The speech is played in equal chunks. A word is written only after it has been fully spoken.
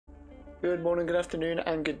Good morning, good afternoon,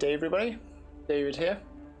 and good day, everybody. David here,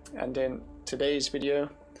 and in today's video,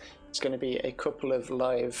 it's going to be a couple of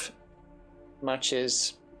live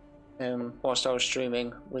matches whilst I was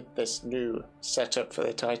streaming with this new setup for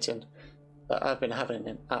the Titan that I've been having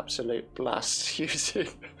an absolute blast using.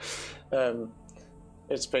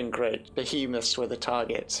 It's been great. Behemoths were the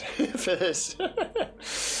targets for this.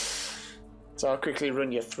 So I'll quickly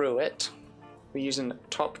run you through it. We're using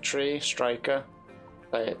top tree striker.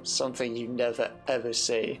 Something you never ever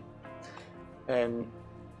see.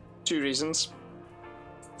 Two reasons.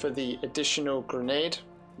 For the additional grenade,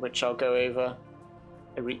 which I'll go over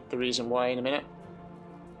the reason why in a minute,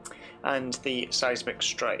 and the seismic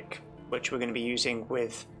strike, which we're going to be using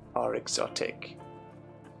with our exotic,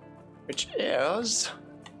 which is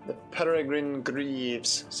the Peregrine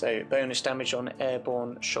Greaves. So bonus damage on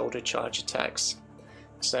airborne shoulder charge attacks.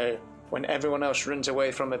 So when everyone else runs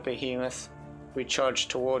away from a behemoth, we charge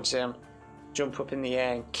towards him, jump up in the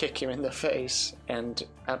air and kick him in the face and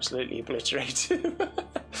absolutely obliterate him.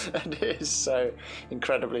 And it is so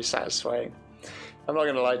incredibly satisfying. I'm not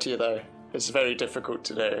going to lie to you though, it's very difficult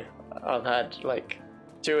to do. I've had like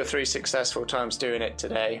 2 or 3 successful times doing it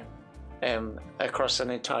today across an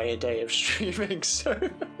entire day of streaming, so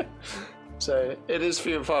it is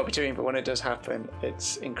few and far between, but when it does happen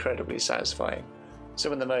it's incredibly satisfying.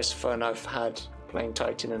 Some of the most fun I've had playing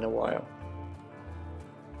Titan in a while.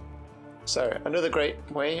 So another great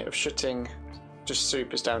way of shutting just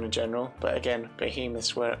supers down in general, but again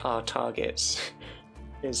behemoths were our targets,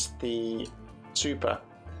 is the super.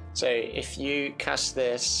 So if you cast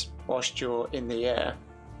this whilst you're in the air,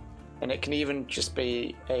 and it can even just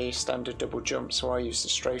be a standard double jump, so I use the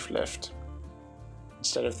strafe lift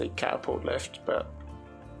instead of the catapult lift, but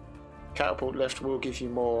catapult lift will give you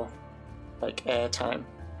more like air time.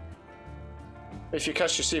 If you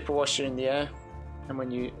cast your super whilst you're in the air, and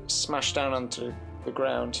when you smash down onto the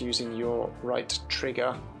ground using your right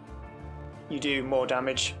trigger, you do more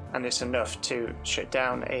damage, and it's enough to shut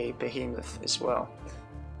down a behemoth as well.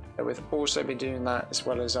 And we've also been doing that as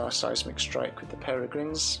well as our seismic strike with the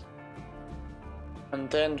peregrines. And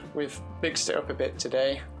then we've mixed it up a bit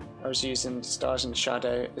today. I was using Stars and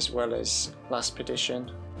Shadow as well as Last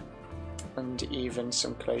Perdition and even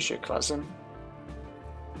some Closure Chasm.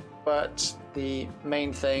 But the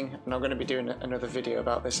main thing, and I'm going to be doing another video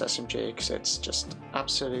about this SMG because it's just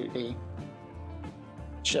absolutely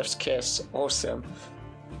chef's kiss awesome.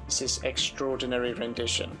 This is extraordinary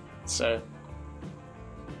rendition. So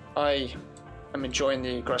I am enjoying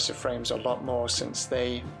the aggressive frames a lot more since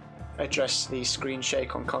they address the screen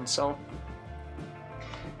shake on console.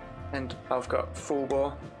 And I've got full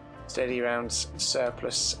bore, steady rounds,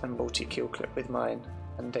 surplus and multi-kill clip with mine,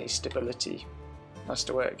 and a stability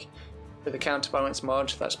masterwork. With the counterbalance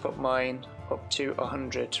mod, that's put mine up to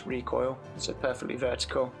 100 recoil, so perfectly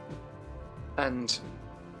vertical. And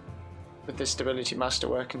with the stability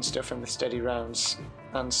masterwork and stuff and the steady rounds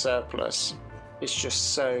and surplus, it's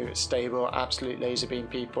just so stable, absolute laser beam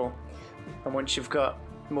people. And once you've got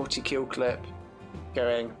multi-kill clip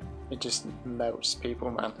going, it just melts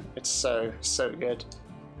people, man. It's so good.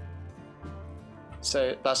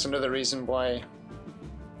 So that's another reason why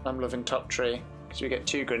I'm loving top tree, because we get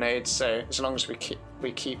 2 grenades, so as long as we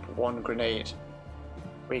keep 1 grenade,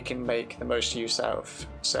 we can make the most use out of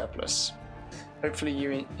surplus. Hopefully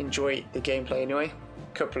you enjoy the gameplay anyway.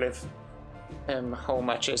 A couple of whole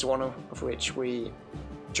matches, one of which we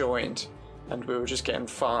joined and we were just getting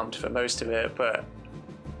farmed for most of it, but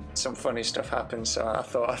some funny stuff happened, so I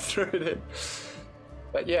thought I'd throw it in.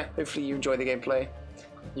 But yeah, hopefully you enjoy the gameplay.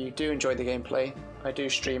 You do enjoy the gameplay. I do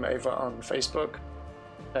stream over on Facebook.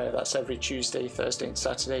 That's every Tuesday, Thursday and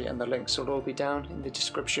Saturday, and the links will all be down in the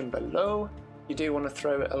description below. If you do want to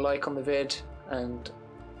throw a like on the vid and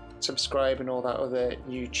subscribe and all that other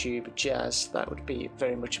YouTube jazz, that would be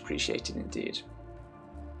very much appreciated indeed.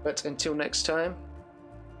 But until next time,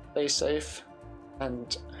 stay safe,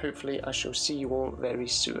 and hopefully I shall see you all very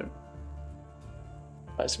soon.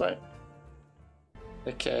 Bye.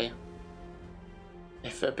 Okay.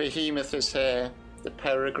 If a behemoth is here, the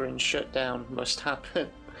Peregrine Shutdown must happen.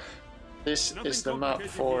 This is the map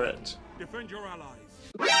for it. Defend your allies.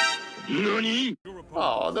 NANI?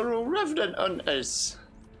 Oh, they're all Revenant Hunters.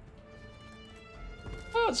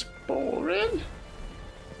 That's boring.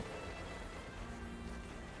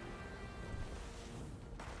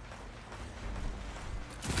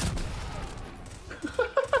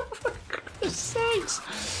 For Christ's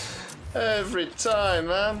sakes. Every time,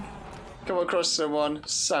 man. Come across someone,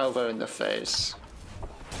 salvo in the face.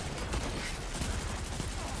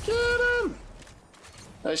 Get him!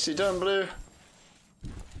 Nicely done, Blue.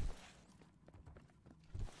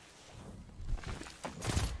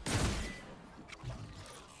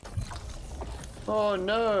 Oh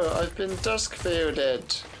no, I've been dusk fielded.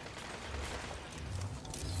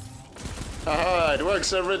 Aha, it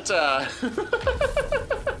works every time.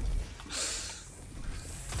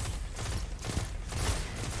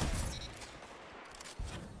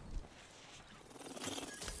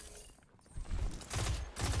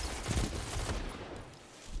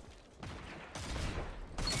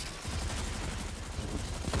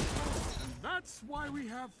 That's why we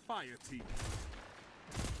have fire teams.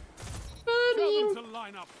 Tell them to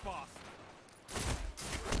line up fast.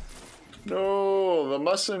 No, the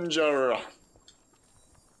messenger.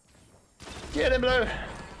 Get him, Blue.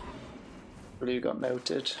 Blue got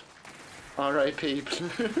melted. R.I.P.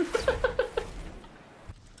 Blue.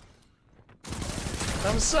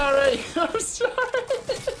 I'm sorry. I'm sorry.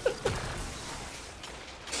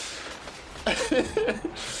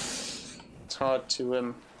 It's hard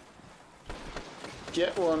to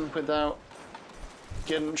get one without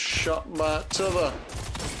getting shot by t'other.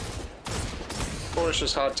 Or it's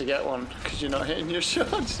just hard to get one because you're not hitting your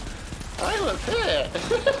shots. I'm up here.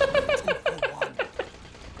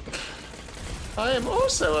 I am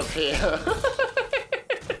also up here.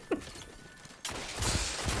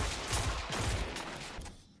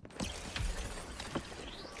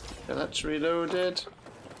 Okay, that's reloaded.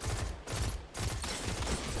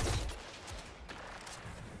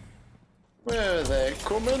 Where are they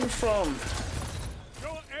coming from?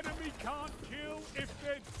 Your enemy can't kill if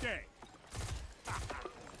they're dead.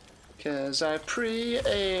 'Cause I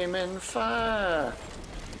pre-aim and fire.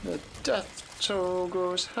 The death toll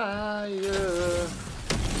goes higher.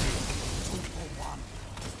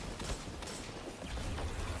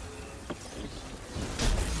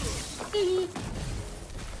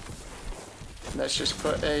 Let's just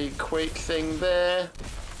put a quake thing there.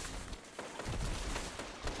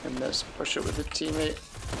 And let's push it with a teammate.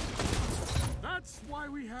 That's why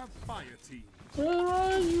we have fire teams. Where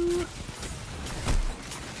are you?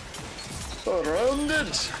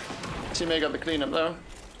 Surrounded! Teammate got the cleanup though.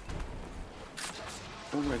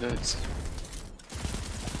 Oh my god.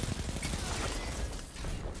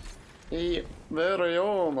 He very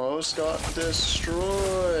almost got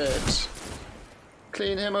destroyed.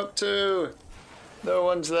 Clean him up too. No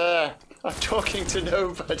one's there. I'm talking to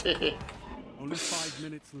nobody. Only 5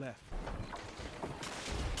 minutes left.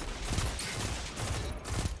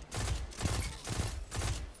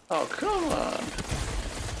 Oh, come on.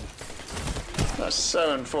 That's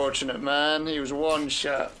so unfortunate, man. He was one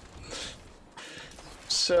shot.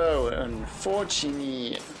 So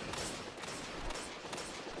unfortunate.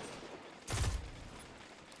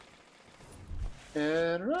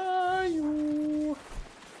 Where are you?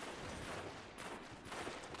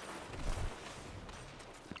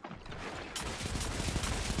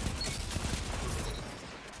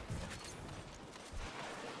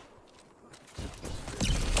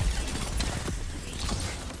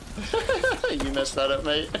 You messed that up,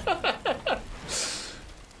 mate.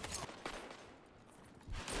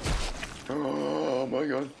 Oh my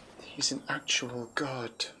god. He's an actual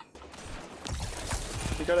god.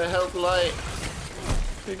 You gotta help Light.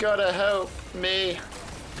 You gotta help me.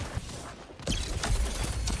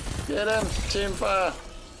 Get him, team fire.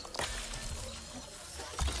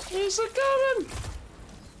 He's a coming.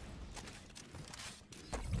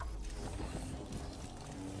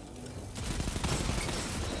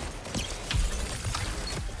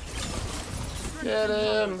 Get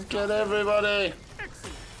him! Get everybody!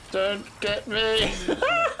 Don't get me!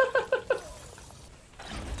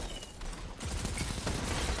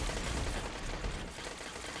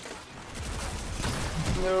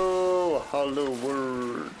 No! Hello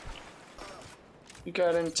world! You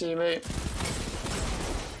got him, teammate.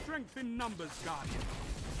 Strength in numbers, Guardian.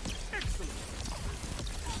 Excellent.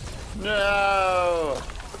 No!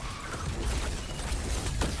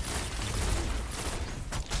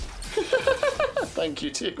 Thank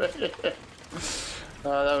you, teammate.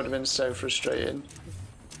 Oh, that would have been so frustrating.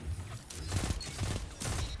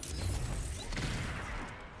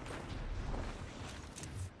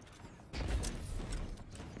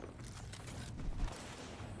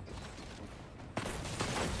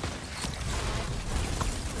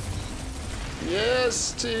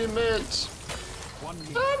 Yes, teammate. I'm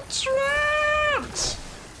trapped.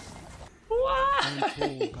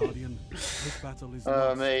 Why? Guardian. This battle is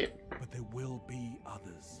Oh, mate. but there will be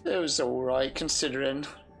others. It was alright considering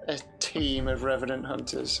a team of Revenant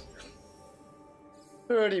Hunters.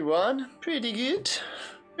 31, pretty good.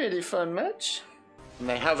 Pretty fun match. And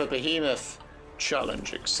they have a Behemoth.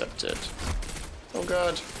 Challenge accepted. Oh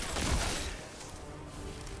god.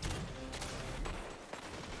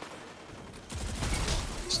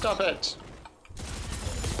 Stop it.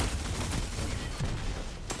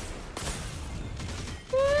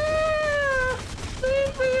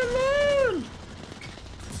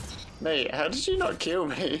 Mate, how did you not kill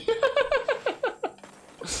me?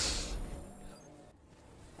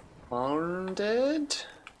 Wounded.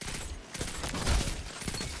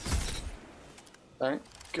 Thank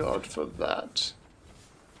God for that.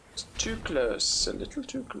 It's too close, a little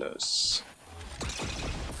too close.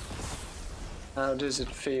 How does it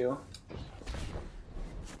feel?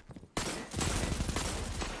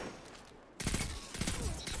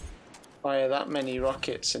 Fire that many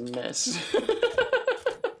rockets and miss.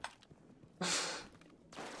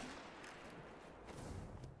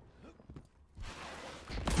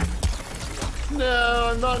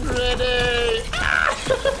 No, I'm not ready!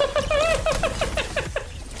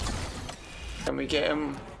 Can we get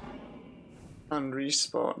him and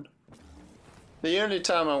respawn? The only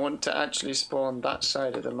time I want to actually spawn that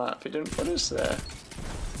side of the map, he didn't put us there.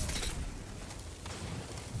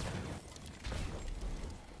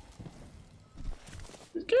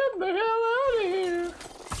 Get the hell out of here!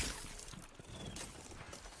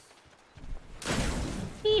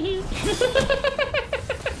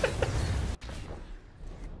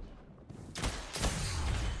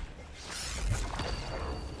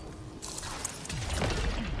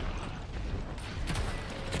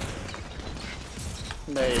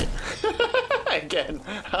 Mate. Again,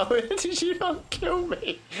 how did you not kill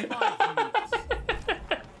me?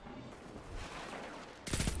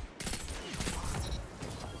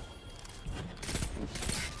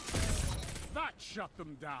 That shut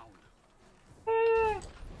them down.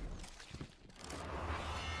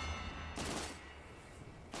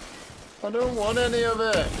 I don't want any of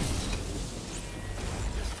it.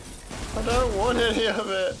 I don't want any of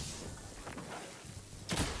it.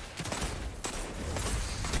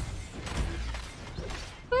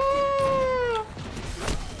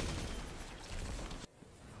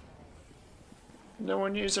 No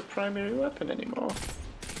one use a primary weapon anymore.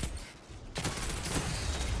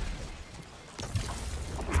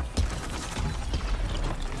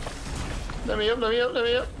 Let me up, let me up, let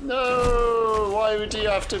me up. No! Why would you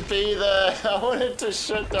have to be there? I wanted to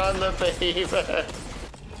shut down the behemoth.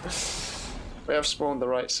 We have spawned the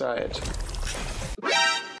right side.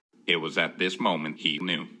 It was at this moment he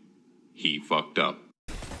knew. He fucked up.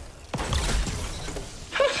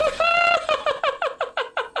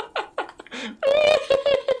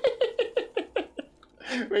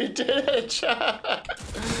 We did it, chat!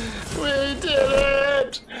 We did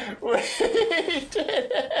it! We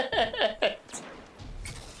did it!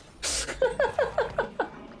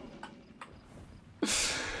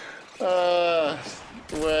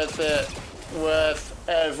 Worth it. Worth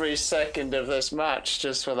every second of this match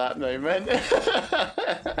just for that moment.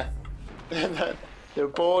 The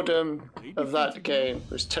boredom of that game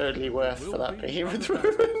was totally worth for that behemoth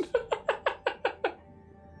moment.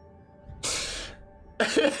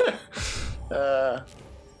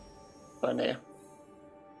 Funny.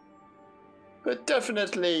 But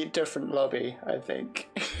definitely different lobby, I think.